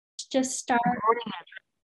just start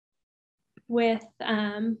with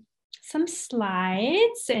some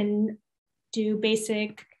slides and do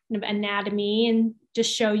basic anatomy and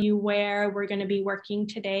just show you where we're going to be working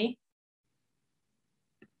today.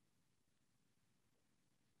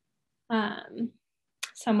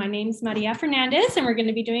 So my name's Maria Fernandez, and we're going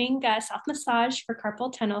to be doing self-massage for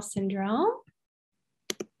carpal tunnel syndrome.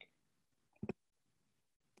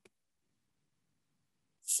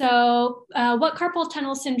 So what carpal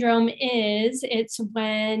tunnel syndrome is, it's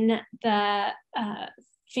when the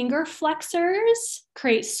finger flexors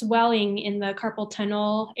create swelling in the carpal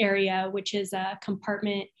tunnel area, which is a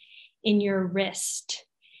compartment in your wrist.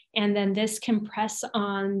 And then this can press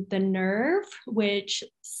on the nerve, which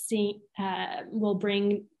will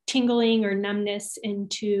bring tingling or numbness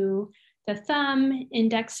into the thumb,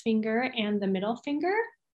 index finger, and the middle finger.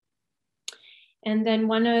 And then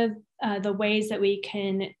one of the ways that we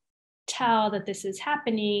can tell that this is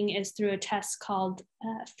happening is through a test called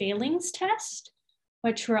Fehling's test,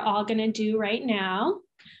 which we're all going to do right now.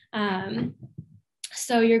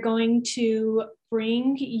 So you're going to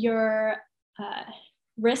bring your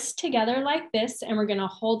wrist together like this, and we're going to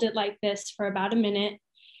hold it like this for about a minute.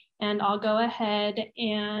 And I'll go ahead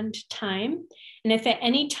and time. And if at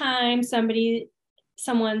any time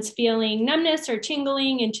someone's feeling numbness or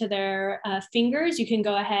tingling into their fingers, you can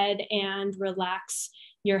go ahead and relax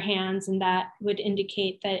your hands, and that would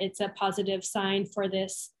indicate that it's a positive sign for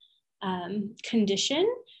this condition.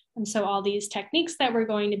 And so all these techniques that we're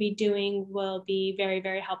going to be doing will be very,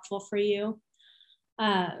 very helpful for you.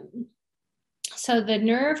 So the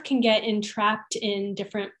nerve can get entrapped in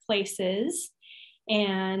different places,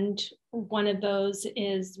 and one of those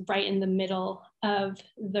is right in the middle of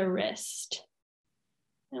the wrist.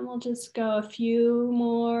 And we'll just go a few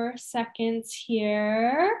more seconds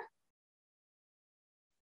here.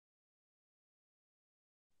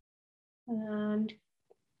 And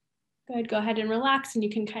good, go ahead and relax, and you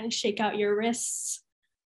can kind of shake out your wrists.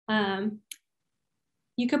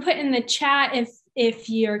 You could put in the chat if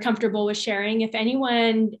you're comfortable with sharing, if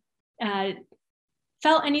anyone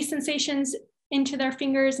felt any sensations into their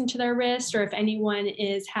fingers, into their wrist, or if anyone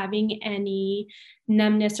is having any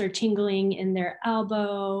numbness or tingling in their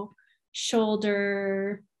elbow,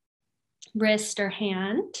 shoulder, wrist, or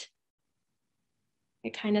hand.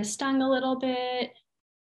 It kind of stung a little bit.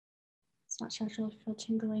 It's not sure if you'll feel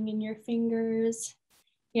tingling in your fingers.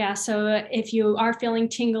 Yeah, so if you are feeling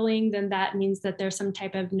tingling, then that means that there's some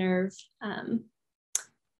type of nerve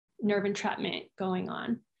entrapment going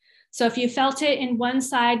on. So if you felt it in one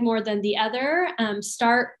side more than the other,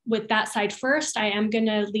 start with that side first. I am going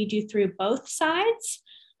to lead you through both sides,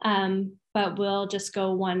 but we'll just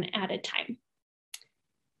go one at a time.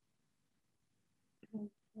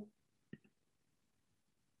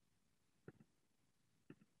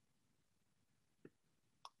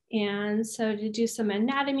 And so to do some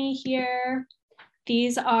anatomy here,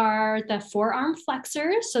 these are the forearm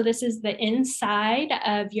flexors. So this is the inside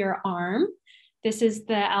of your arm. This is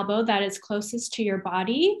the elbow that is closest to your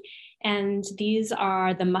body. And these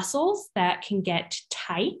are the muscles that can get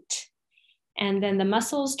tight. And then the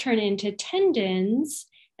muscles turn into tendons.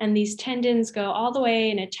 And these tendons go all the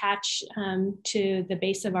way and attach to the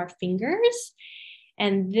base of our fingers.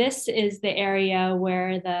 And this is the area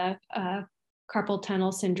where the carpal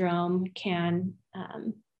tunnel syndrome can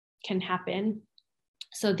happen.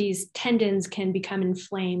 So these tendons can become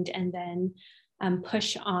inflamed and then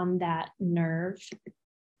push on that nerve.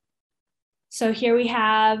 So here we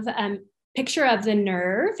have a picture of the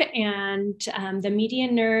nerve, and the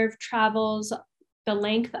median nerve travels the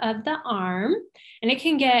length of the arm, and it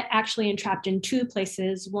can get actually entrapped in two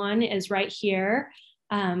places. One is right here.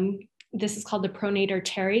 This is called the pronator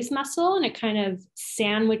teres muscle, and it kind of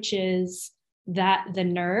sandwiches the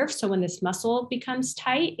nerve. So when this muscle becomes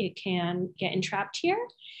tight, it can get entrapped here.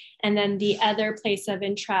 And then the other place of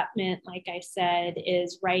entrapment, like I said,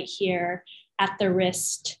 is right here at the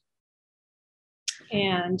wrist.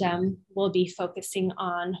 And we'll be focusing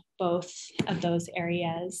on both of those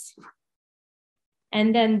areas.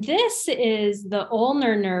 And then this is the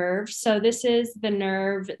ulnar nerve. So this is the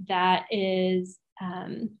nerve that is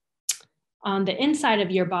on the inside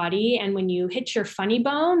of your body. And when you hit your funny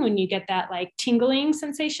bone, when you get that like tingling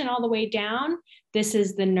sensation all the way down, this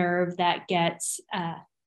is the nerve that gets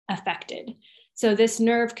affected. So this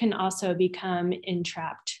nerve can also become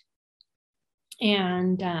entrapped.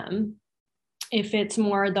 And if it's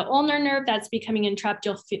more the ulnar nerve that's becoming entrapped,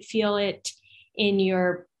 you'll feel it in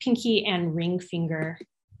your pinky and ring finger.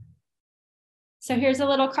 So here's a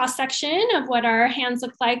little cross section of what our hands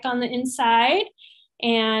look like on the inside.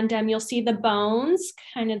 And you'll see the bones,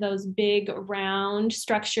 kind of those big round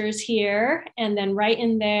structures here. And then right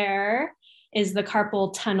in there is the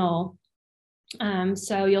carpal tunnel.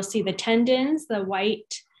 So you'll see the tendons, the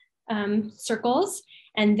white circles,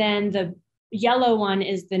 and then the yellow one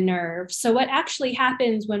is the nerve. So what actually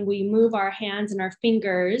happens when we move our hands and our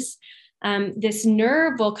fingers, this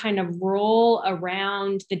nerve will kind of roll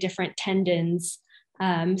around the different tendons.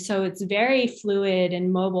 So it's very fluid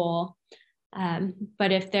and mobile.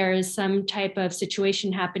 But if there is some type of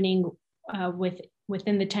situation happening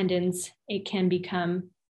within the tendons, it can become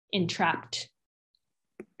entrapped.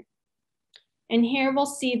 And here we'll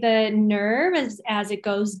see the nerve as it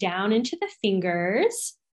goes down into the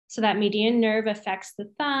fingers. So that median nerve affects the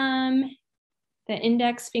thumb, the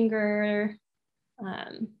index finger,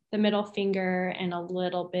 the middle finger, and a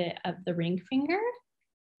little bit of the ring finger.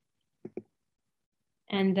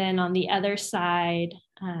 And then on the other side,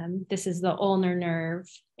 this is the ulnar nerve.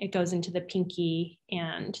 It goes into the pinky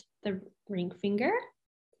and the ring finger.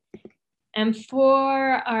 And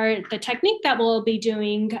for the technique that we'll be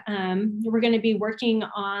doing, we're going to be working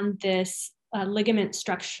on this ligament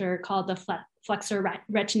structure called the flexor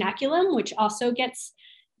retinaculum, which also gets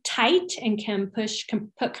tight and can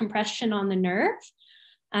put compression on the nerve.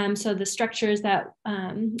 So the structures that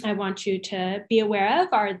I want you to be aware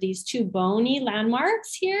of are these two bony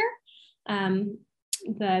landmarks here.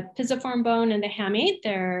 The pisiform bone and the hamate,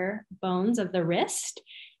 they're bones of the wrist.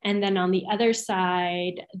 And then on the other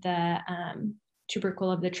side, the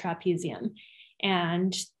tubercle of the trapezium.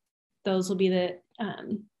 And those will be the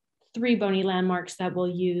three bony landmarks that we'll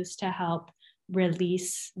use to help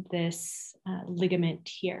release this ligament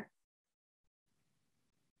here.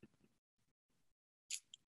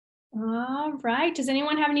 All right, does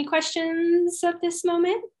anyone have any questions at this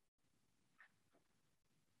moment?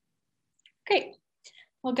 Great,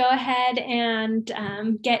 we'll go ahead and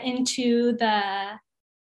get into the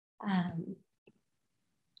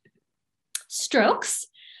strokes.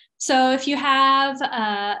 So if you have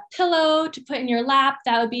a pillow to put in your lap,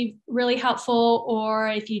 that would be really helpful. Or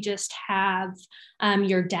if you just have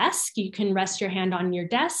your desk, you can rest your hand on your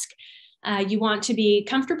desk. You want to be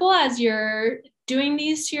comfortable as you're doing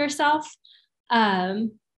these to yourself.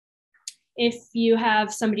 If you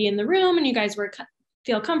have somebody in the room and you guys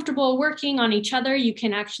feel comfortable working on each other, you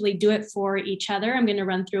can actually do it for each other. I'm going to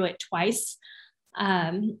run through it twice.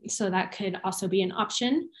 So that could also be an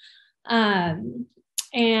option.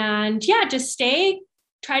 And yeah, just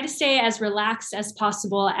try to stay as relaxed as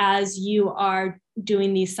possible as you are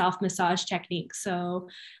doing these self-massage techniques. So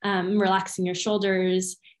relaxing your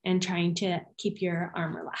shoulders and trying to keep your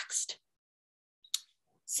arm relaxed.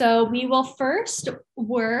 So we will first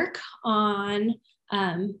work on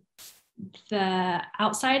the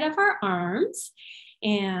outside of our arms,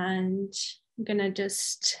 and I'm gonna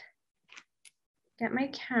just get my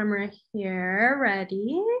camera here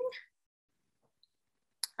ready.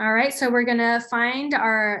 All right, so we're gonna find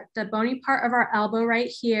the bony part of our elbow right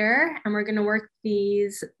here, and we're gonna work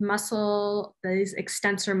these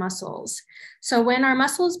extensor muscles. So when our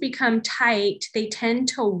muscles become tight, they tend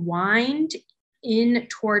to wind in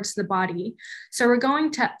towards the body. So we're going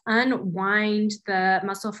to unwind the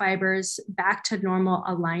muscle fibers back to normal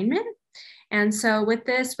alignment. And so with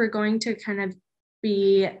this, we're going to kind of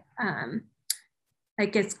be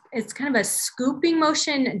like it's kind of a scooping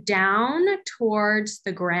motion down towards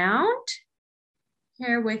the ground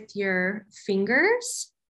here with your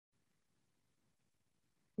fingers.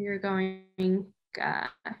 You're going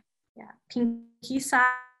pinky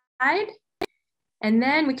side. And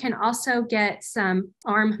then we can also get some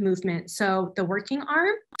arm movement. So the working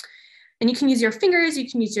arm, and you can use your fingers, you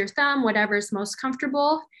can use your thumb, whatever is most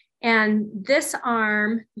comfortable. And this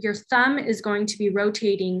arm, your thumb is going to be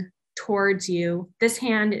rotating towards you. This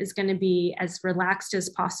hand is going to be as relaxed as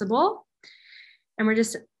possible. And we're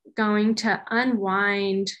just going to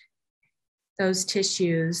unwind those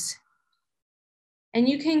tissues. And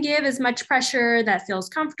you can give as much pressure that feels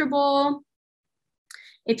comfortable.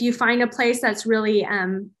 If you find a place that's really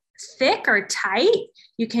thick or tight,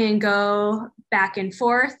 you can go back and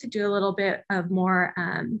forth, do a little bit of more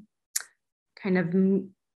kind of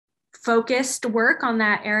focused work on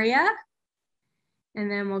that area.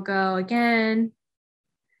 And then we'll go again,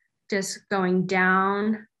 just going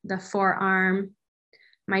down the forearm.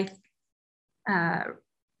 My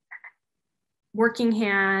working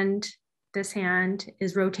hand, this hand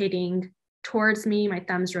is rotating towards me, my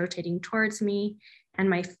thumb's rotating towards me, and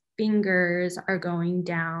my fingers are going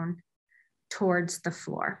down towards the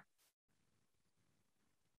floor.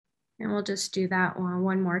 And we'll just do that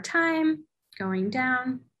one more time, going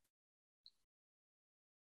down.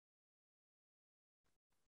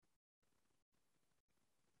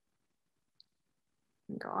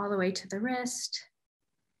 Go all the way to the wrist.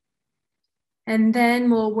 And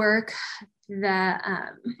then we'll work the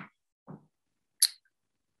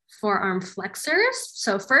forearm flexors.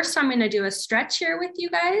 So first I'm gonna do a stretch here with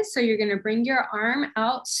you guys. So you're gonna bring your arm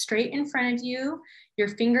out straight in front of you. Your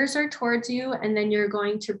fingers are towards you, and then you're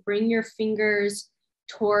going to bring your fingers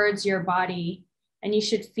towards your body. And you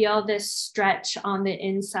should feel this stretch on the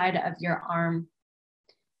inside of your arm.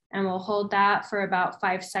 And we'll hold that for about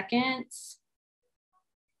 5 seconds.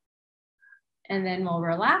 And then we'll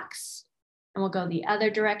relax. And we'll go the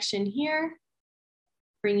other direction here,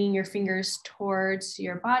 bringing your fingers towards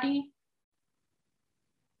your body.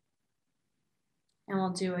 And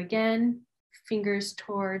we'll do again, fingers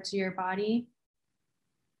towards your body.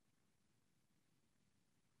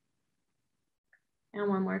 And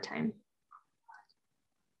one more time.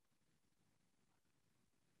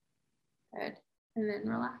 Good, and then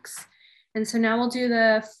relax. And so now we'll do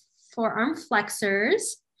the forearm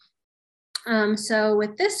flexors. So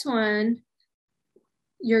with this one,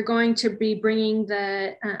 you're going to be bringing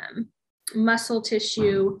the muscle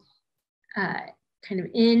tissue kind of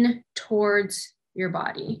in towards your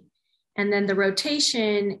body. And then the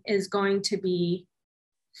rotation is going to be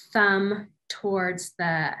thumb towards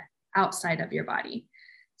the outside of your body.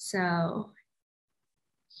 So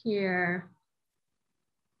here,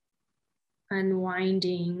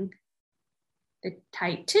 unwinding the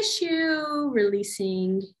tight tissue,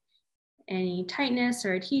 releasing any tightness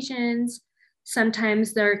or adhesions.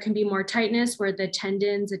 Sometimes there can be more tightness where the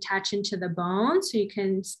tendons attach into the bone, so you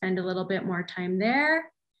can spend a little bit more time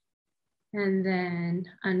there. And then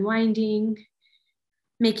unwinding,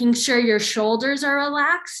 making sure your shoulders are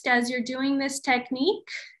relaxed as you're doing this technique.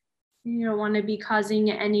 You don't want to be causing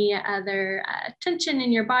any other tension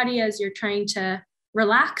in your body as you're trying to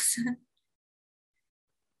relax.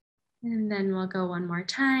 And then we'll go one more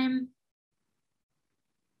time.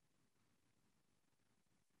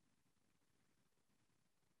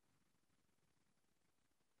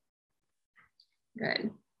 Good.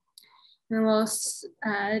 And we'll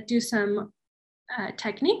do some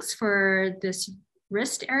techniques for this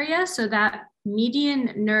wrist area. So that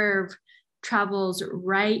median nerve travels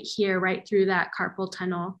right here, right through that carpal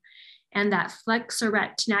tunnel. And that flexor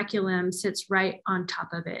retinaculum sits right on top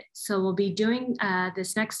of it. So we'll be doing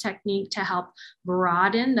this next technique to help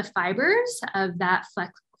broaden the fibers of that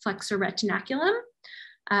flexor retinaculum.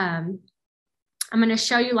 I'm gonna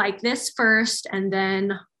show you like this first, and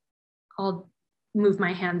then I'll move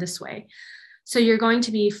my hand this way. So you're going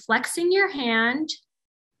to be flexing your hand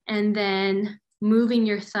and then moving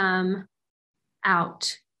your thumb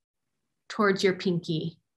out towards your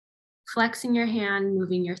pinky. Flexing your hand,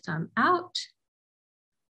 moving your thumb out.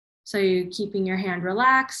 So you're keeping your hand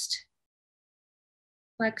relaxed,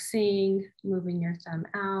 flexing, moving your thumb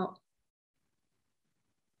out,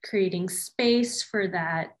 creating space for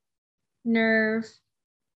that nerve.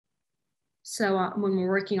 So when we're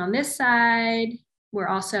working on this side, we're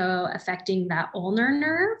also affecting that ulnar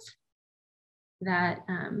nerve that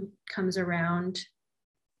comes around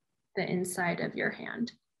the inside of your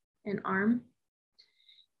hand and arm.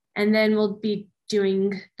 And then we'll be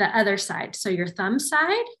doing the other side. So your thumb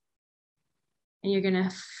side, and you're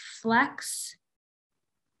gonna flex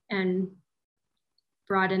and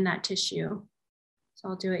broaden that tissue. So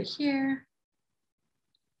I'll do it here.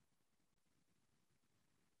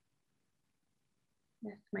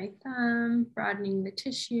 With my thumb, broadening the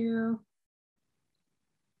tissue.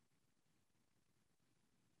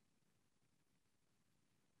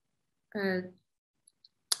 Good.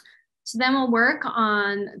 So then we'll work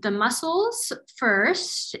on the muscles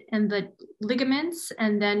first and the ligaments,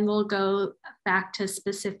 and then we'll go back to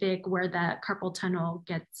specific where that carpal tunnel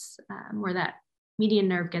gets, where that median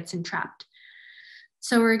nerve gets entrapped.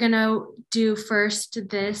 So we're gonna do first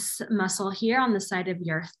this muscle here on the side of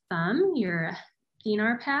your thumb, your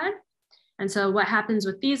thenar pad. And so what happens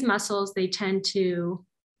with these muscles, they tend to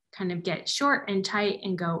kind of get short and tight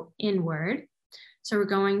and go inward. So we're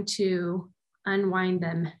going to unwind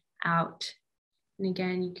them out. And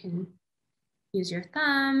again, you can use your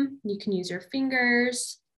thumb, you can use your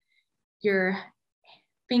fingers. Your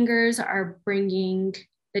fingers are bringing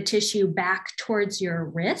the tissue back towards your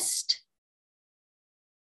wrist.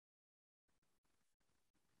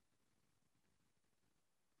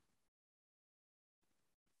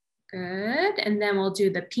 Good, and then we'll do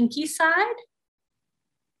the pinky side.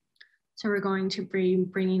 So we're going to be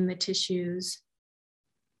bringing the tissues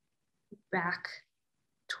back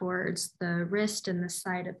towards the wrist and the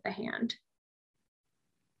side of the hand.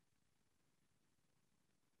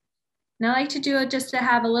 And I like to do it just to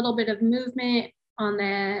have a little bit of movement on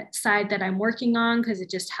the side that I'm working on, because it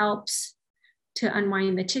just helps to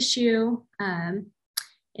unwind the tissue.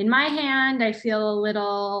 In my hand, I feel a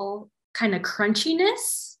little kind of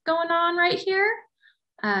crunchiness going on right here.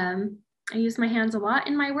 I use my hands a lot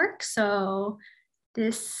in my work, so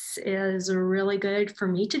this is really good for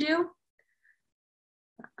me to do.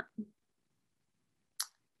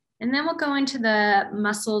 And then we'll go into the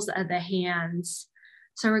muscles of the hands.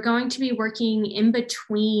 So we're going to be working in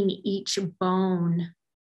between each bone.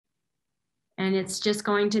 And it's just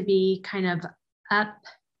going to be kind of up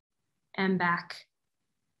and back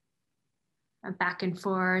and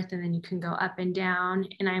forth, and then you can go up and down.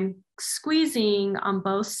 And I'm squeezing on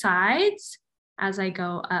both sides as I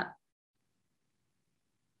go up.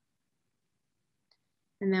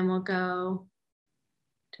 And then we'll go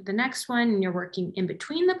to the next one, and you're working in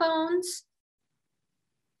between the bones.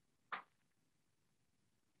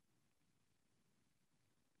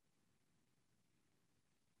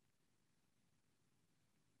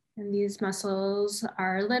 And these muscles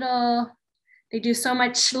are little, they do so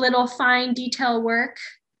much little fine detail work.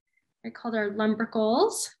 They're called our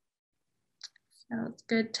lumbricals. So it's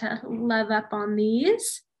good to love up on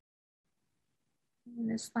these. And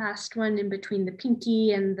this last one in between the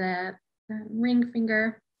pinky and the ring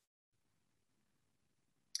finger.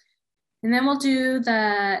 And then we'll do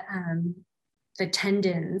the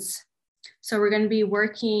tendons. So we're going to be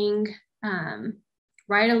working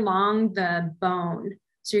right along the bone.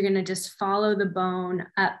 So you're going to just follow the bone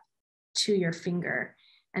up to your finger.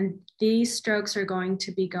 And these strokes are going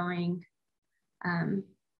to be going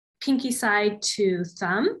pinky side to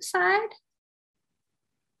thumb side.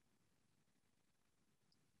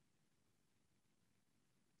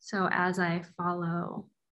 So as I follow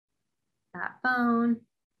that bone,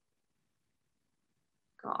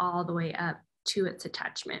 go all the way up to its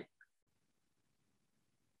attachment.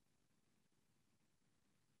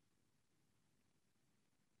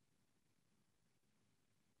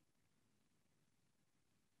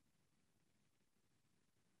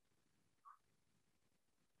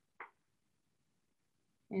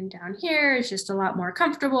 And down here is just a lot more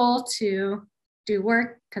comfortable to do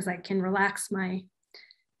work because I can relax my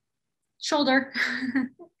shoulder.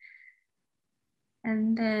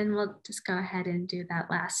 And then we'll just go ahead and do that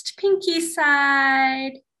last pinky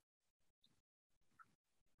side.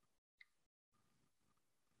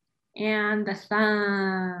 And the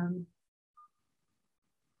thumb.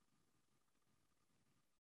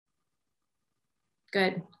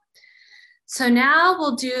 Good. So now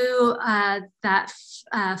we'll do that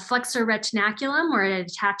flexor retinaculum where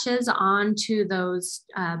it attaches onto those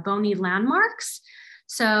bony landmarks.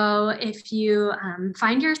 So if you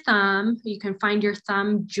find your thumb, you can find your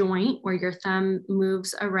thumb joint where your thumb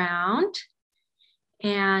moves around.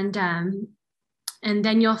 And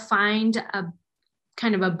then you'll find a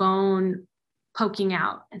kind of a bone poking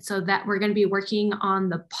out. And so that we're going to be working on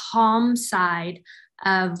the palm side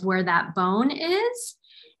of where that bone is.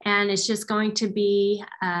 And it's just going to be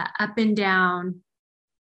up and down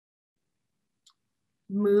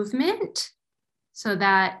movement so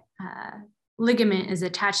that ligament is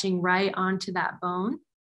attaching right onto that bone.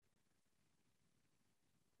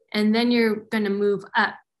 And then you're going to move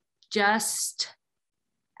up just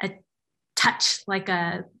a touch, like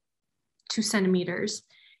 2 centimeters.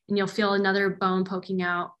 And you'll feel another bone poking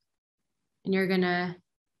out. And you're going to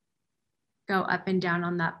go up and down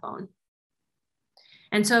on that bone.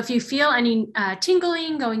 And so if you feel any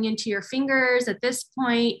tingling going into your fingers at this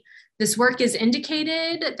point, this work is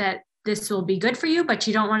indicated that this will be good for you, but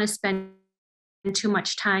you don't want to spend too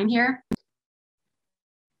much time here.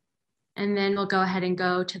 And then we'll go ahead and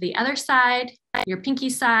go to the other side. Your pinky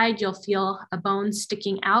side, you'll feel a bone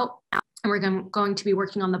sticking out. And we're going to be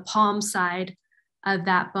working on the palm side of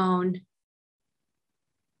that bone.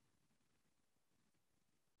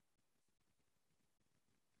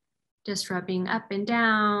 Just rubbing up and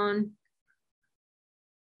down.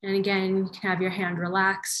 And again, you can have your hand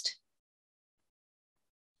relaxed.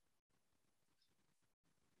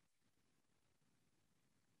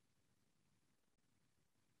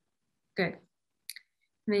 Good.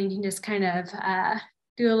 And then you can just kind of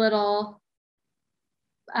do a little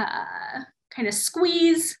kind of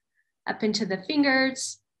squeeze up into the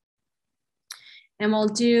fingers. And we'll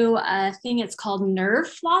do a thing, it's called nerve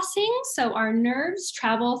flossing. So our nerves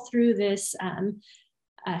travel through this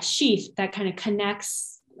sheath that kind of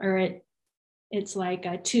connects, or it's like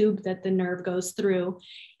a tube that the nerve goes through.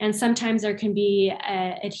 And sometimes there can be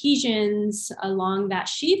adhesions along that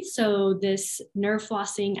sheath. So this nerve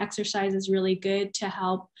flossing exercise is really good to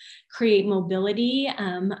help create mobility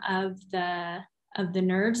of the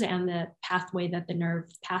nerves and the pathway that the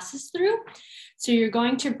nerve passes through. So you're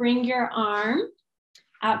going to bring your arm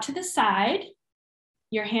out to the side,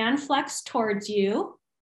 your hand flexed towards you,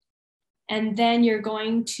 and then you're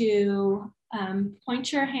going to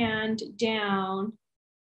point your hand down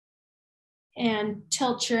and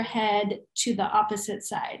tilt your head to the opposite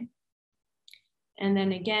side. And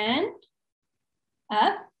then again,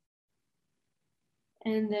 up,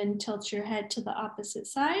 and then tilt your head to the opposite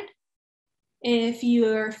side. If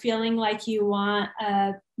you're feeling like you want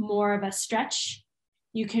more of a stretch,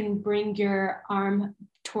 you can bring your arm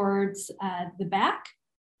towards the back.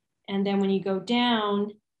 And then when you go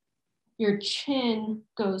down, your chin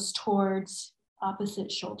goes towards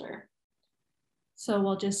opposite shoulder. So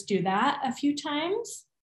we'll just do that a few times.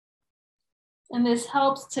 And this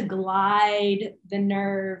helps to glide the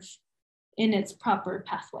nerve in its proper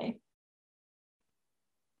pathway.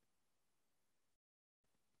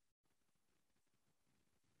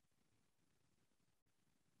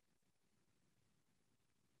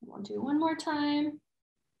 We'll do one more time.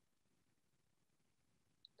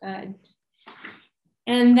 Good.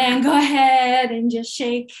 And then go ahead and just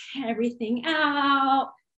shake everything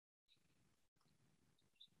out.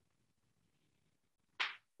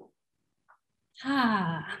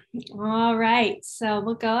 All right, so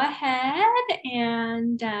we'll go ahead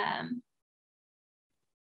and good,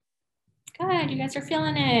 you guys are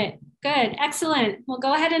feeling it. Good, excellent. We'll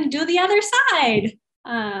go ahead and do the other side.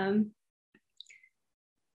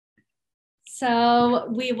 So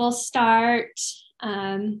we will start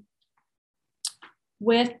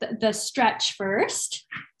with the stretch first.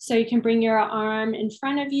 So you can bring your arm in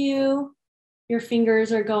front of you. Your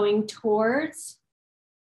fingers are going towards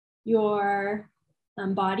your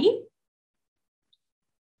body.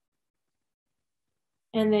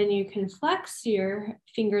 And then you can flex, your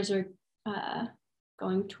fingers are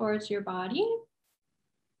going towards your body.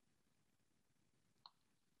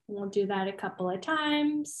 And we'll do that a couple of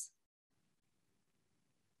times.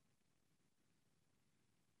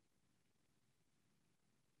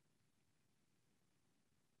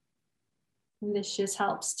 And this just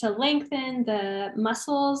helps to lengthen the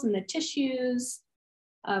muscles and the tissues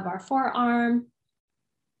of our forearm,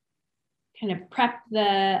 kind of prep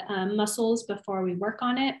the muscles before we work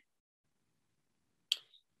on it.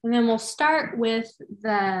 And then we'll start with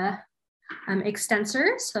the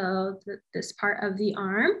extensor, so this part of the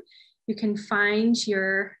arm. You can find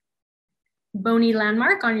your bony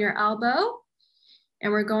landmark on your elbow,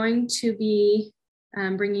 and we're going to be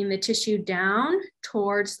bringing the tissue down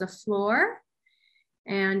towards the floor,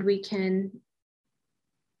 and we can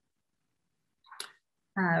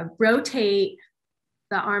rotate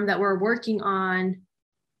the arm that we're working on,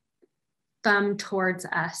 thumb towards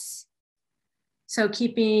us. So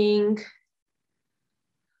keeping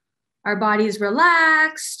our bodies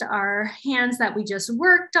relaxed, our hands that we just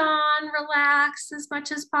worked on relaxed as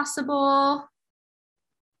much as possible.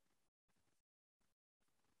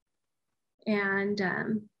 And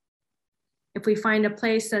if we find a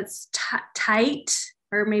place that's tight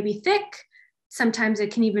or maybe thick, sometimes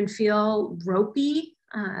it can even feel ropey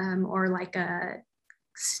or like a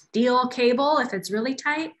steel cable if it's really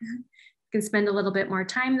tight. You can spend a little bit more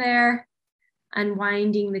time there,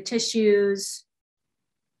 unwinding the tissues.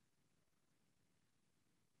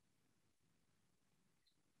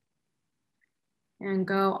 And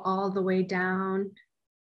go all the way down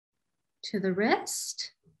to the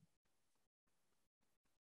wrist.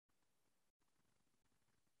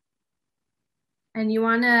 And you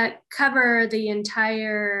want to cover the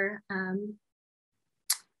entire,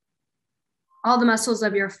 all the muscles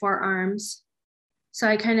of your forearms. So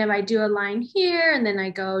I do a line here, and then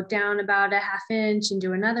I go down about a ½ inch and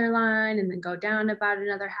do another line, and then go down about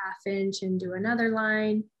another ½ inch and do another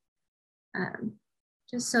line.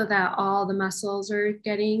 Just so that all the muscles are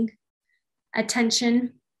getting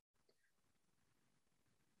attention.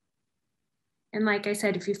 And like I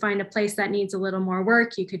said, if you find a place that needs a little more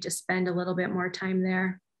work, you could just spend a little bit more time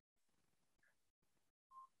there.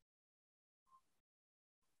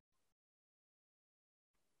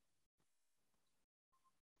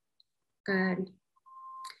 Good.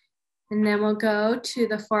 And then we'll go to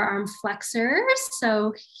the forearm flexors.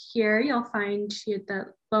 So here you'll find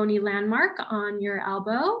the bony landmark on your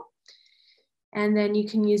elbow. And then you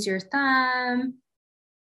can use your thumb.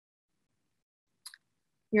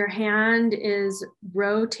 Your hand is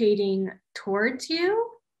rotating towards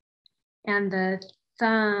you, and the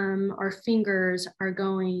thumb or fingers are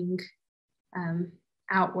going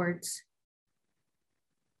outwards.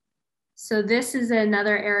 So this is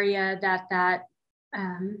another area that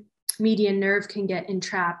median nerve can get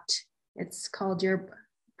entrapped. It's called your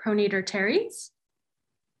pronator teres.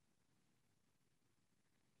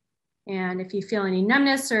 And if you feel any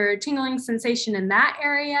numbness or tingling sensation in that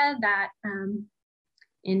area, that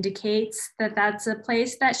indicates that that's a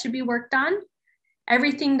place that should be worked on.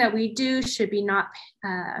 Everything that we do should be not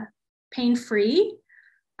pain-free.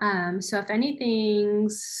 So if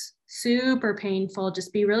anything's super painful,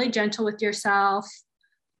 just be really gentle with yourself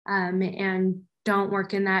and don't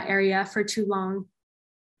work in that area for too long.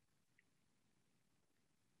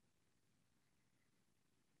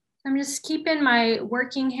 I'm just keeping my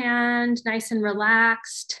working hand nice and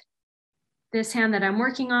relaxed. This hand that I'm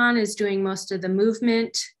working on is doing most of the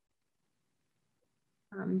movement,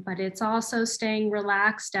 but it's also staying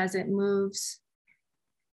relaxed as it moves.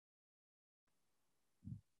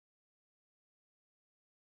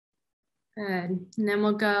 Good, and then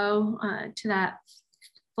we'll go to that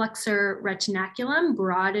flexor retinaculum,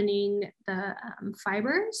 broadening the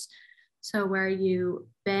fibers. So where you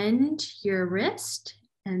bend your wrist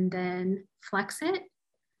and then flex it.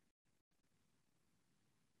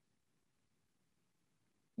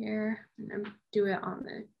 Here, and then do it on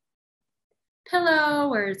the pillow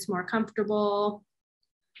where it's more comfortable.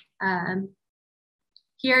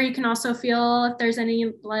 Here you can also feel if there's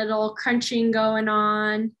any little crunching going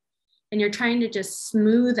on, and you're trying to just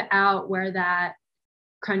smooth out where that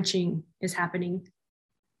crunching is happening.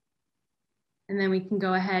 And then we can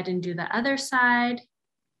go ahead and do the other side.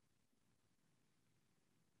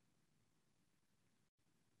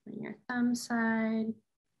 On your thumb side.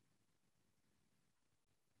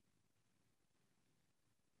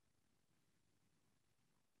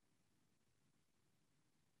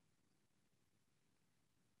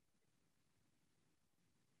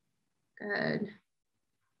 Good.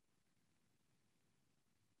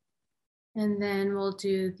 And then we'll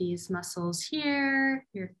do these muscles here,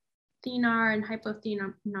 your thenar and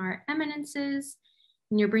hypothenar eminences,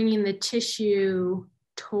 and you're bringing the tissue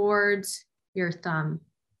towards your thumb.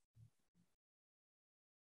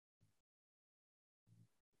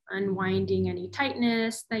 Unwinding any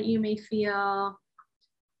tightness that you may feel,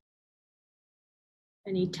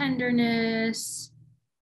 any tenderness.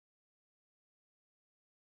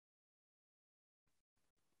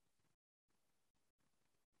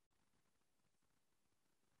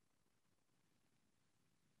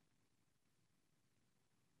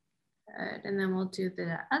 Good. And then we'll do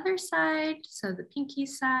the other side. So the pinky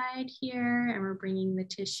side here, and we're bringing the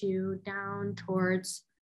tissue down towards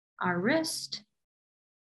our wrist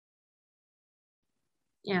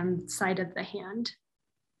and side of the hand.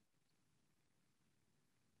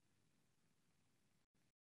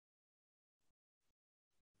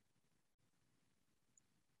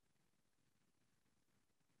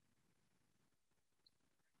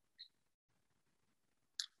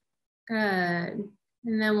 Good.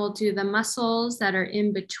 And then we'll do the muscles that are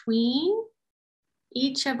in between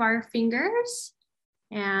each of our fingers.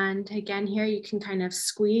 And again, here you can kind of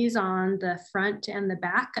squeeze on the front and the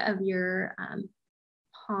back of your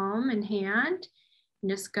palm and hand, and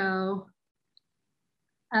just go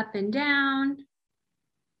up and down.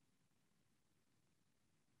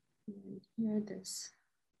 And here, this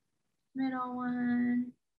middle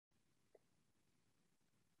one.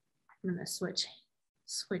 I'm gonna switch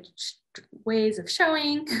ways of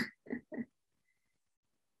showing.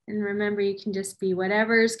 And remember, you can just be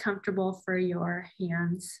whatever's comfortable for your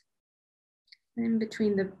hands. In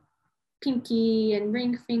between the pinky and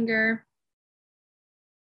ring finger.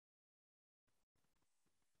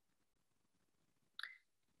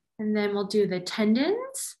 And then we'll do the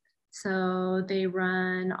tendons. So they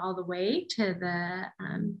run all the way to the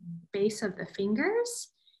base of the fingers.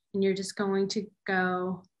 And you're just going to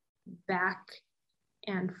go back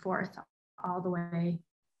and forth all the way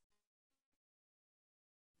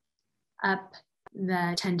up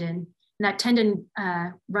the tendon. And that tendon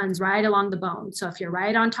runs right along the bone. So if you're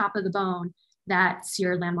right on top of the bone, that's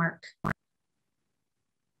your landmark.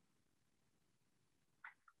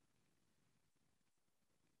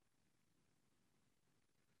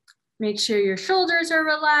 Make sure your shoulders are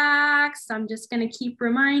relaxed. I'm just gonna keep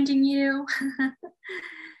reminding you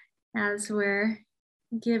as we're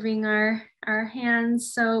giving our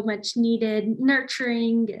hands so much needed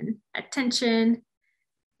nurturing and attention.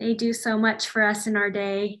 They do so much for us in our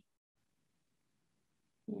day.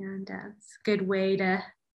 And it's a good way to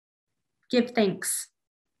give thanks.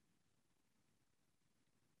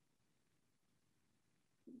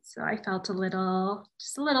 So I felt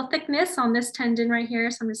just a little thickness on this tendon right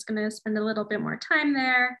here. So I'm just gonna spend a little bit more time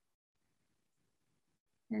there.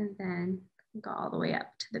 And then go all the way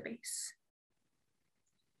up to the base.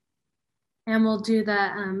 And we'll do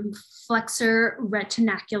the flexor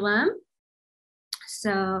retinaculum.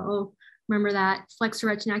 So remember that flexor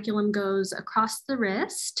retinaculum goes across the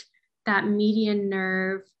wrist. That median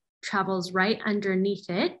nerve travels right underneath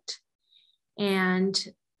it. and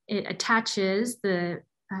it attaches, the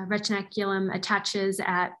retinaculum attaches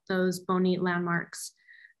at those bony landmarks.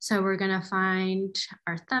 So we're gonna find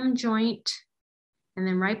our thumb joint, and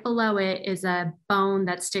then right below it is a bone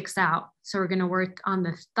that sticks out. So we're gonna work on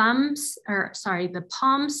the the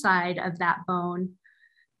palm side of that bone,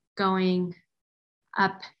 going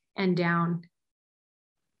up and down.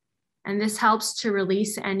 And this helps to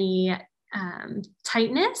release any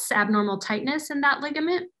tightness, abnormal tightness in that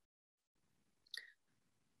ligament.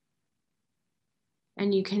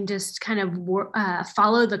 And you can just kind of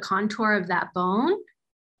follow the contour of that bone.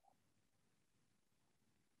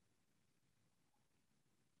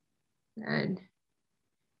 Good.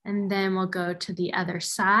 And then we'll go to the other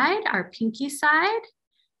side, our pinky side,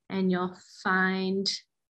 and you'll find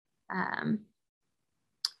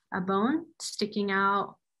a bone sticking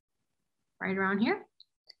out right around here.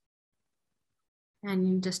 And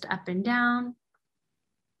you just up and down,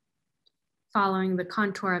 following the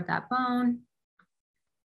contour of that bone.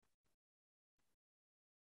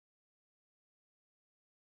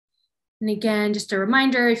 And again, just a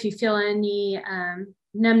reminder, if you feel any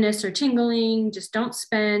numbness or tingling, just don't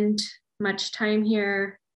spend much time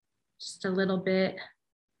here. Just a little bit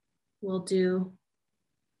will do.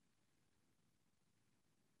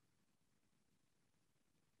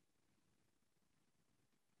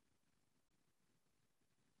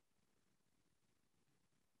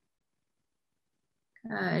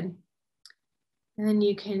 Good. And then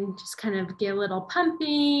you can just kind of get a little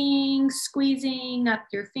pumping, squeezing up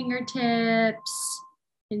your fingertips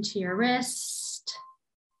into your wrist.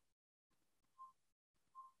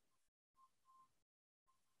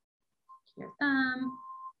 Your thumb.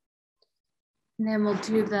 And then we'll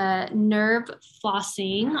do the nerve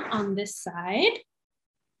flossing on this side.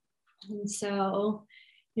 And so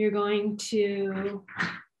you're going to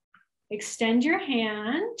extend your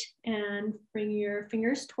hand and bring your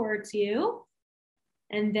fingers towards you.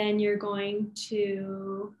 And then you're going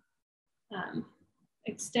to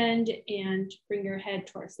extend and bring your head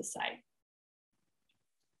towards the side.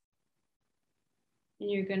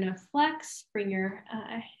 And you're gonna flex, bring your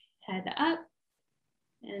head up,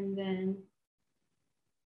 and then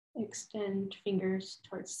extend fingers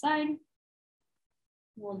towards the side.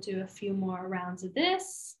 We'll do a few more rounds of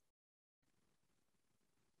this.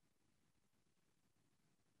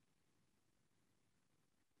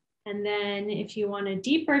 And then if you want a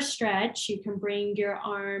deeper stretch, you can bring your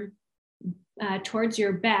arm towards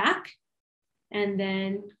your back and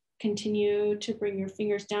then continue to bring your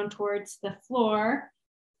fingers down towards the floor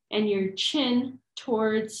and your chin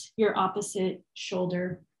towards your opposite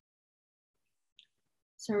shoulder.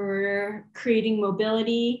 So we're creating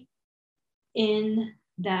mobility in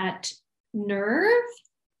that nerve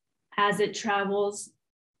as it travels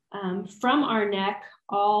from our neck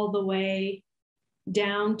all the way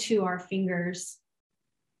down to our fingers.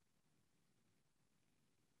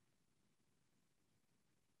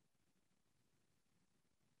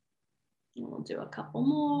 And we'll do a couple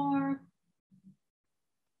more.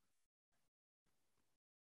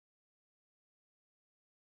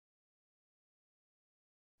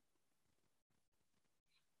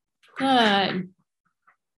 Good.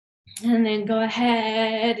 And then go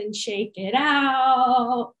ahead and shake it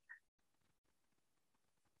out.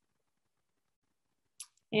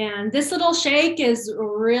 And this little shake is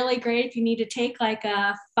really great if you need to take like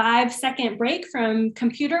a 5-second break from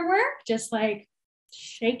computer work, just like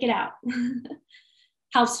shake it out.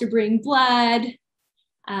 Helps to bring blood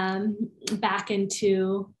back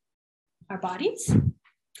into our bodies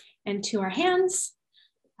and to our hands.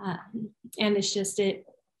 And it's just, it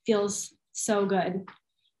feels so good.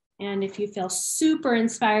 And if you feel super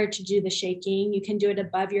inspired to do the shaking, you can do it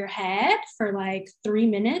above your head for like 3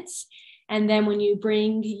 minutes. And then when you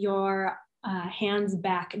bring your hands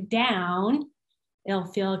back down, it'll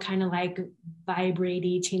feel kind of like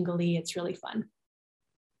vibraty, tingly. It's really fun.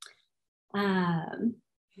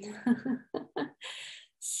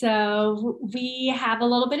 So we have a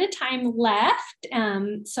little bit of time left.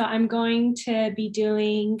 So I'm going to be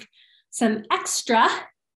doing some extra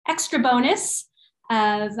bonus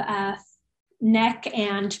of neck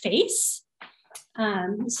and face.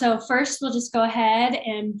 So first we'll just go ahead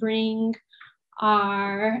and bring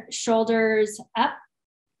our shoulders up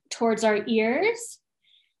towards our ears.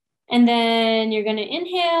 And then you're gonna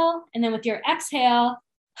inhale, and then with your exhale,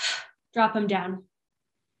 drop them down.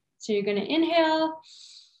 So you're gonna inhale,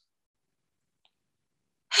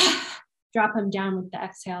 drop them down with the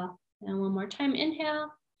exhale. And one more time,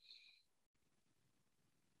 inhale,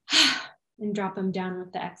 and drop them down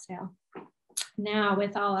with the exhale. Now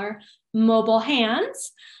with all our mobile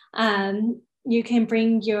hands, You can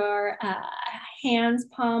bring your hands,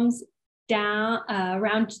 palms down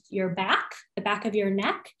around your back, the back of your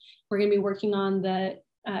neck. We're going to be working on the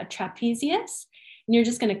trapezius. And you're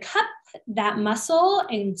just going to cup that muscle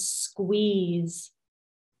and squeeze.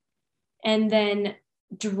 And then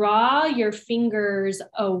draw your fingers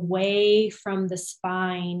away from the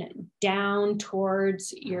spine down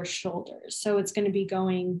towards your shoulders. So it's going to be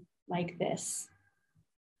going like this.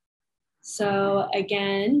 So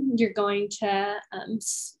again, you're going to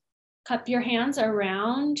cup your hands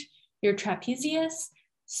around your trapezius,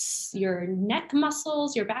 your neck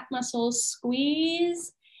muscles, your back muscles,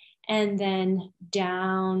 squeeze, and then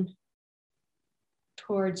down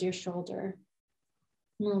towards your shoulder.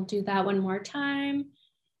 We'll do that one more time.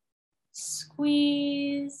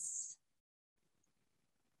 Squeeze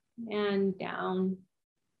and down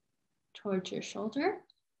towards your shoulder.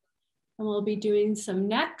 And we'll be doing some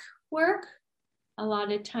neck work. A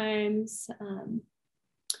lot of times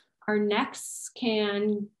our necks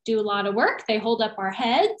can do a lot of work. They hold up our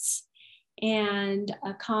heads, and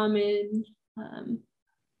a common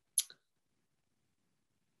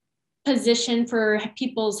position for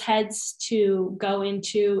people's heads to go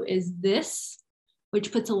into is this,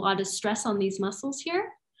 which puts a lot of stress on these muscles here.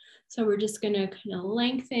 So we're just gonna kind of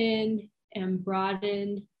lengthen and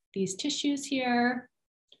broaden these tissues here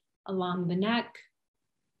along the neck,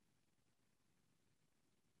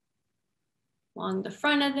 along the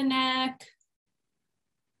front of the neck.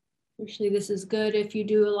 Usually this is good if you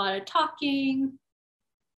do a lot of talking.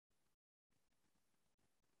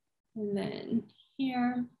 And then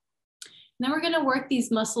here. And then we're gonna work these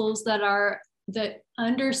muscles that are the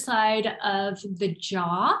underside of the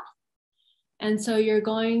jaw. And so you're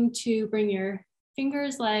going to bring your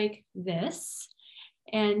fingers like this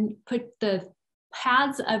and put the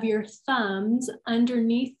pads of your thumbs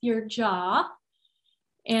underneath your jaw.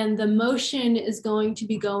 And the motion is going to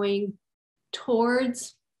be going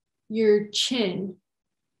towards your chin.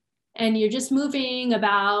 And you're just moving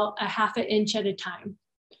about a ½ inch at a time.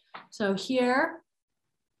 So here,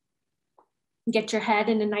 get your head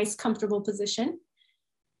in a nice comfortable position.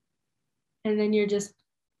 And then you're just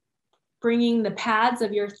bringing the pads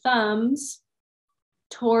of your thumbs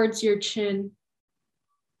towards your chin.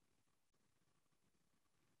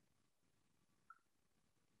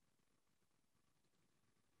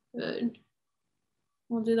 Good.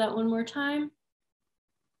 We'll do that one more time.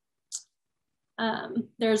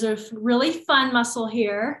 There's a really fun muscle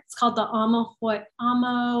here. It's called the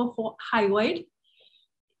omohyoid.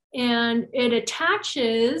 And it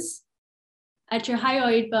attaches at your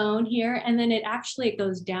hyoid bone here, and then it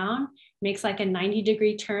goes down, makes like a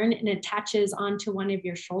 90-degree turn, and attaches onto one of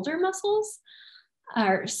your shoulder muscles,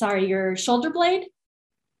 or sorry, your shoulder blade.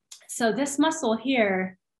 So this muscle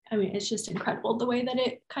here, I mean, it's just incredible the way that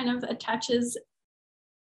it kind of attaches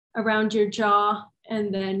around your jaw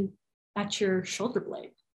and then at your shoulder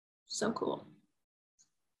blade. So cool.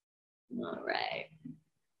 All right.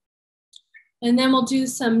 And then we'll do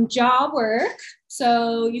some jaw work.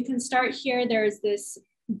 So you can start here. There's this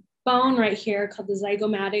bone right here called the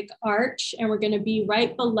zygomatic arch, and we're going to be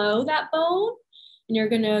right below that bone. And you're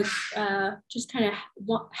going to just kind of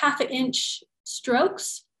 ½ inch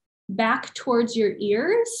strokes back towards your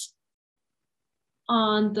ears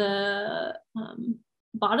on the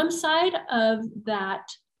bottom side of that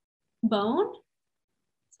bone.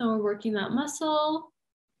 So we're working that muscle.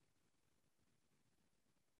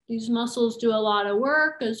 These muscles do a lot of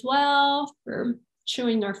work as well for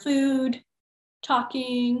chewing our food,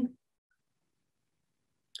 talking.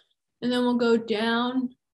 And then we'll go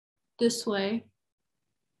down this way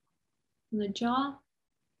in the jaw.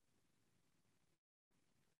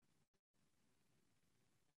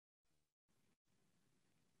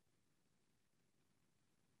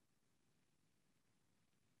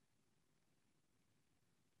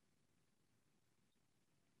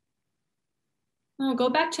 We'll go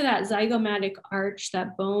back to that zygomatic arch,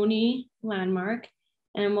 that bony landmark,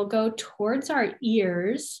 and we'll go towards our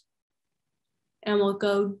ears, and we'll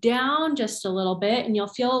go down just a little bit, and you'll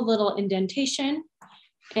feel a little indentation.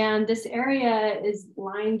 And this area is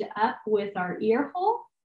lined up with our ear hole,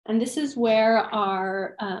 and this is where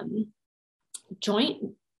our joint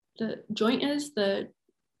is, the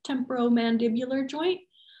temporomandibular joint.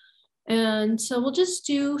 And so we'll just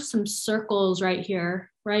do some circles right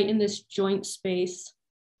here, right in this joint space.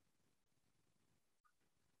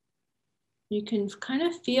 You can kind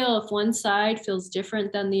of feel if one side feels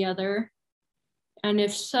different than the other. And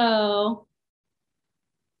if so,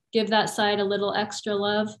 give that side a little extra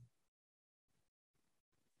love.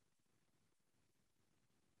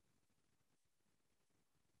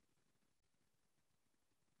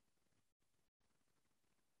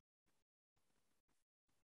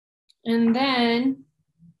 And then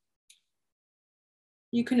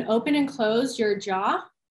you can open and close your jaw,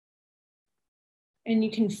 and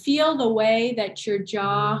you can feel the way that your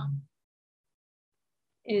jaw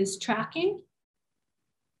is tracking.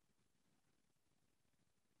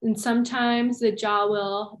 And sometimes the jaw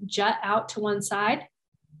will jut out to one side.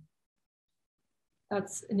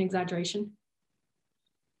 That's an exaggeration.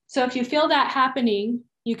 So if you feel that happening,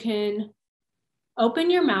 you can open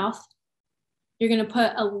your mouth. You're going to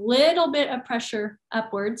put a little bit of pressure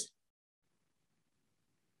upwards.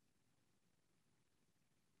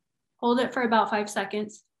 Hold it for about 5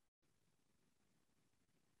 seconds.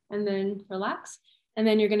 And then relax. And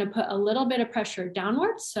then you're going to put a little bit of pressure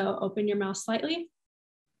downwards. So open your mouth slightly.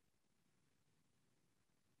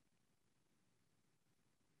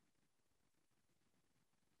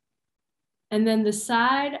 And then the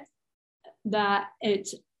side that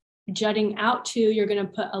it's jutting out to, you're going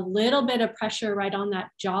to put a little bit of pressure right on that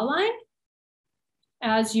jawline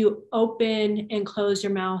as you open and close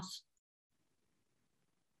your mouth.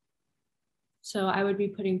 So I would be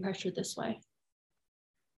putting pressure this way.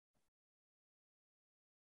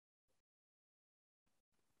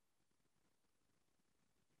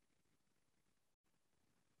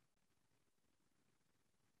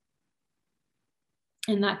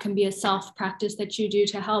 And that can be a self-practice that you do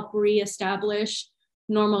to help reestablish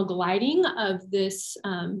normal gliding of this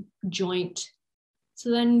joint. So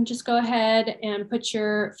then just go ahead and put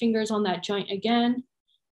your fingers on that joint again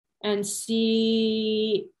and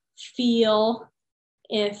feel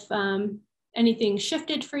if anything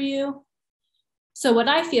shifted for you. So what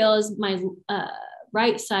I feel is my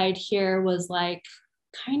right side here was like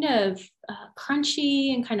kind of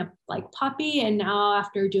crunchy and kind of like poppy. And now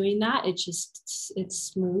after doing that, it's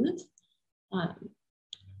smooth.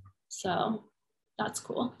 So that's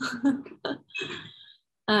cool.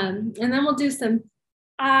 And then we'll do some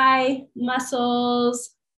eye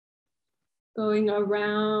muscles going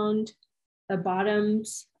around the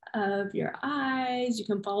bottoms of your eyes. You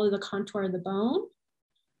can follow the contour of the bone.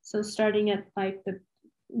 So starting at like the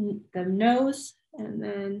nose and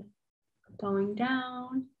then going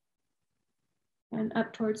down and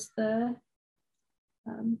up towards the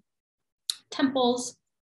temples.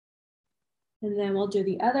 And then we'll do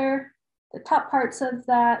the top parts of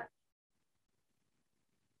that.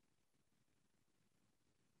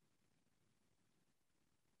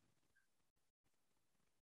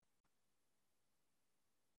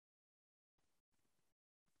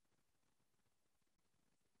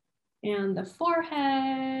 And the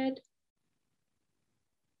forehead.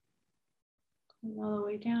 All the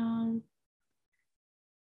way down.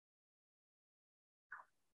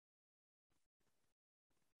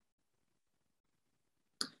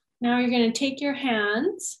 Now you're going to take your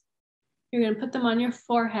hands, you're going to put them on your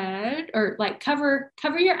forehead or like cover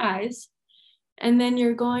your eyes. And then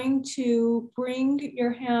you're going to bring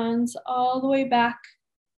your hands all the way back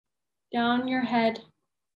down your head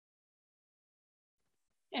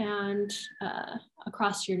and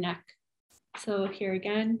across your neck. So here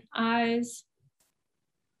again, eyes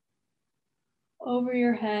over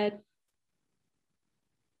your head.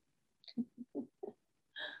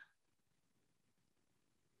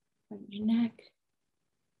 On your neck.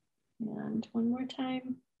 And one more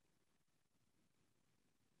time.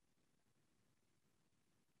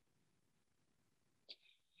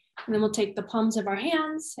 And then we'll take the palms of our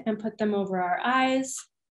hands and put them over our eyes.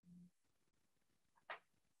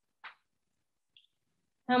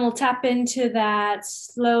 And we'll tap into that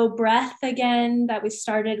slow breath again that we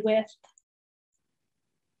started with.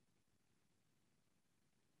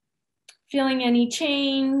 Feeling any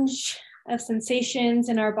change of sensations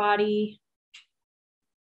in our body.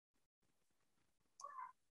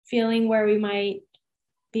 Feeling where we might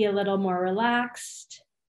be a little more relaxed.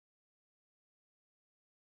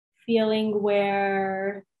 Feeling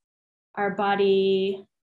where our body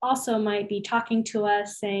also might be talking to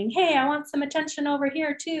us saying, hey, I want some attention over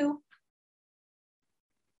here too.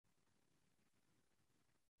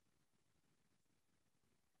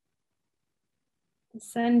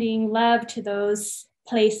 Sending love to those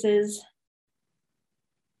places.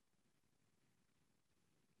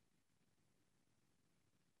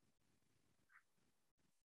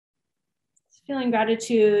 Feeling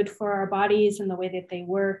gratitude for our bodies and the way that they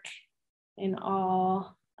work in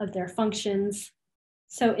all of their functions.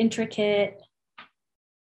 So intricate.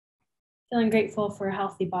 Feeling grateful for a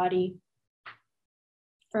healthy body,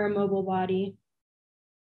 for a mobile body.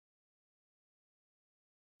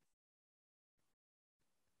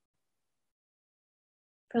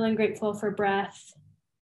 Feeling grateful for breath.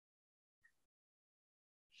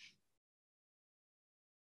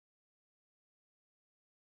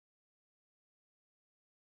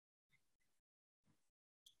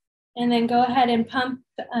 And then go ahead and pump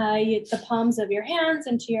the palms of your hands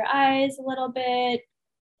into your eyes a little bit,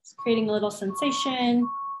 just creating a little sensation.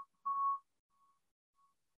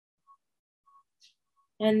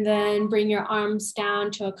 And then bring your arms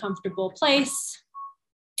down to a comfortable place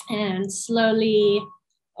and slowly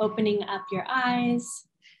opening up your eyes.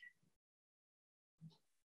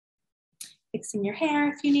 Fixing your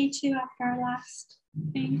hair if you need to after our last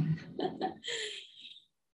thing.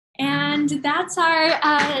 And that's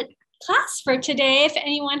our class for today. If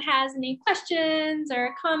anyone has any questions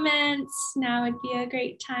or comments, now would be a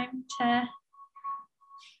great time to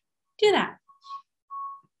do that.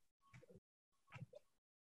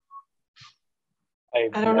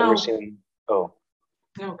 I've never seen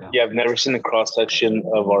the cross section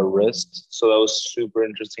of our wrist. So that was super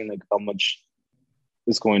interesting, like how much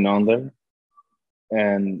is going on there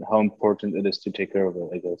and how important it is to take care of it,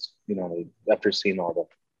 I guess, you know, like after seeing all that.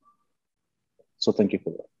 So thank you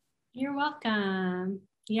for that. You're welcome.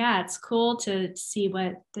 Yeah, it's cool to see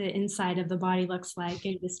what the inside of the body looks like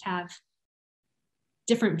and just have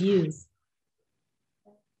different views.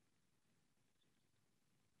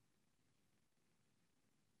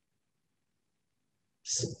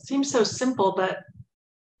 Seems so simple,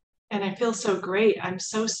 and I feel so great. I'm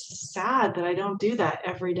so sad that I don't do that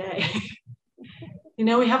every day. You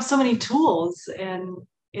know, we have so many tools and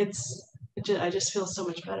I just feel so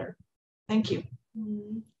much better. Thank you.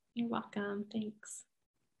 You're welcome. Thanks.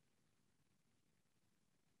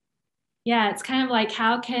 Yeah, it's kind of like,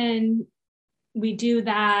 how can we do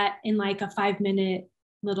that in like a 5-minute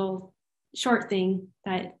little short thing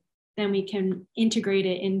that then we can integrate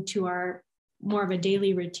it into our more of a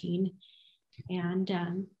daily routine.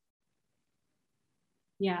 And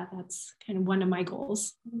yeah, that's kind of one of my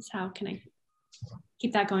goals, is how can I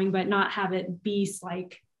keep that going, but not have it be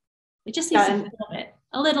like, it just needs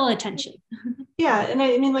a little attention. Yeah, and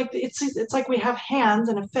I mean, like it's like we have hands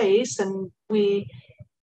and a face, and we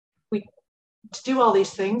to do all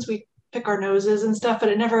these things, we pick our noses and stuff, but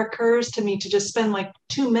it never occurs to me to just spend like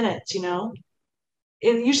 2 minutes, you know.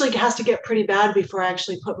 It usually has to get pretty bad before I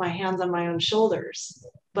actually put my hands on my own shoulders,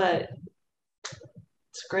 but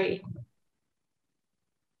it's great.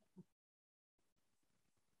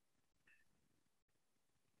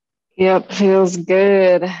 Yep, feels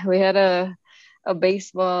good. We had a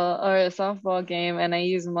baseball or a softball game, and I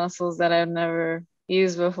used muscles that I've never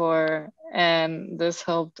used before, and this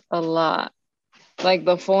helped a lot. Like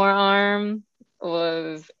the forearm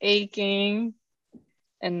was aching,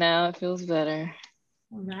 and now it feels better.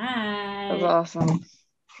 All right. That's awesome.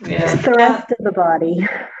 Yeah. It's the rest of the body.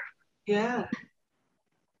 Yeah.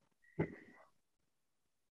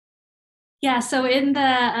 Yeah, so in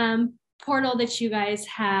the portal that you guys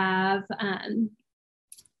have,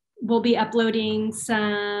 we'll be uploading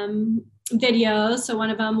some videos. So one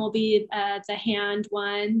of them will be the hand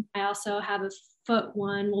one. I also have a foot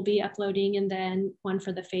one we'll be uploading, and then one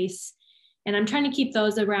for the face. And I'm trying to keep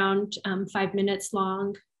those around 5 minutes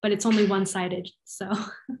long, but it's only one-sided. So,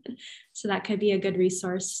 so that could be a good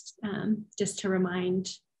resource just to remind,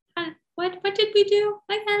 what did we do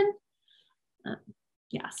again?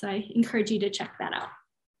 Yeah, so I encourage you to check that out.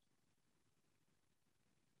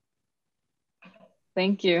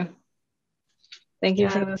 Thank you. Thank you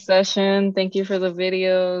for the session. Thank you for the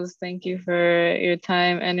videos. Thank you for your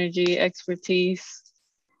time, energy, expertise.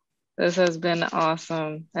 This has been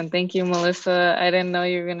awesome. And thank you, Melissa. I didn't know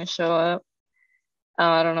you were going to show up.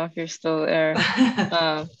 I don't know if you're still there.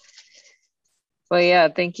 But yeah,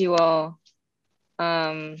 thank you all.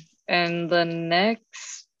 And the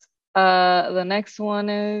next one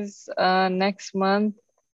is next month.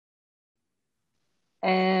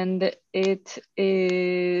 And it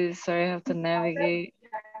is, sorry, I have to navigate.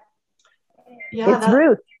 Yeah, it's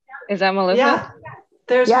Ruth. Is that Melissa? Yeah,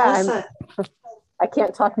 there's Melissa. I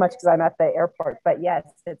can't talk much because I'm at the airport, but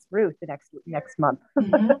yes, it's Ruth the next month.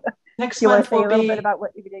 Mm-hmm. Next you month want to say a little bit about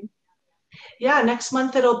what you're doing? Yeah, next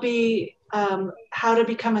month it'll be how to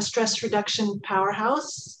become a stress reduction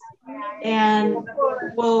powerhouse, and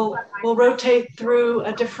we'll rotate through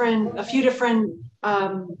a few different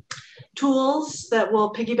tools that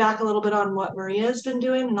will piggyback a little bit on what Maria's been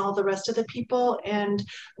doing and all the rest of the people. And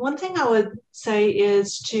one thing I would say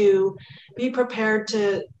is to be prepared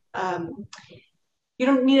to, you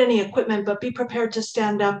don't need any equipment, but be prepared to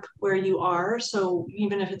stand up where you are. So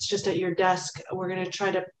even if it's just at your desk, we're going to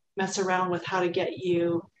try to mess around with how to get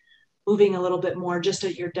you moving a little bit more just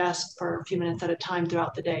at your desk for a few minutes at a time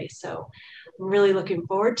throughout the day. So I'm really looking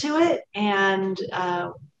forward to it, and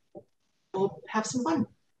we'll have some fun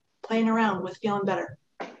playing around with feeling better.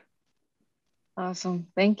 Awesome.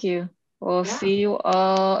 Thank you. We'll see you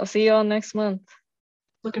all next month.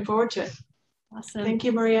 looking forward to it. Awesome. Thank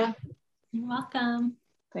you, Maria. You're welcome.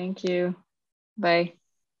 Thank you. Bye.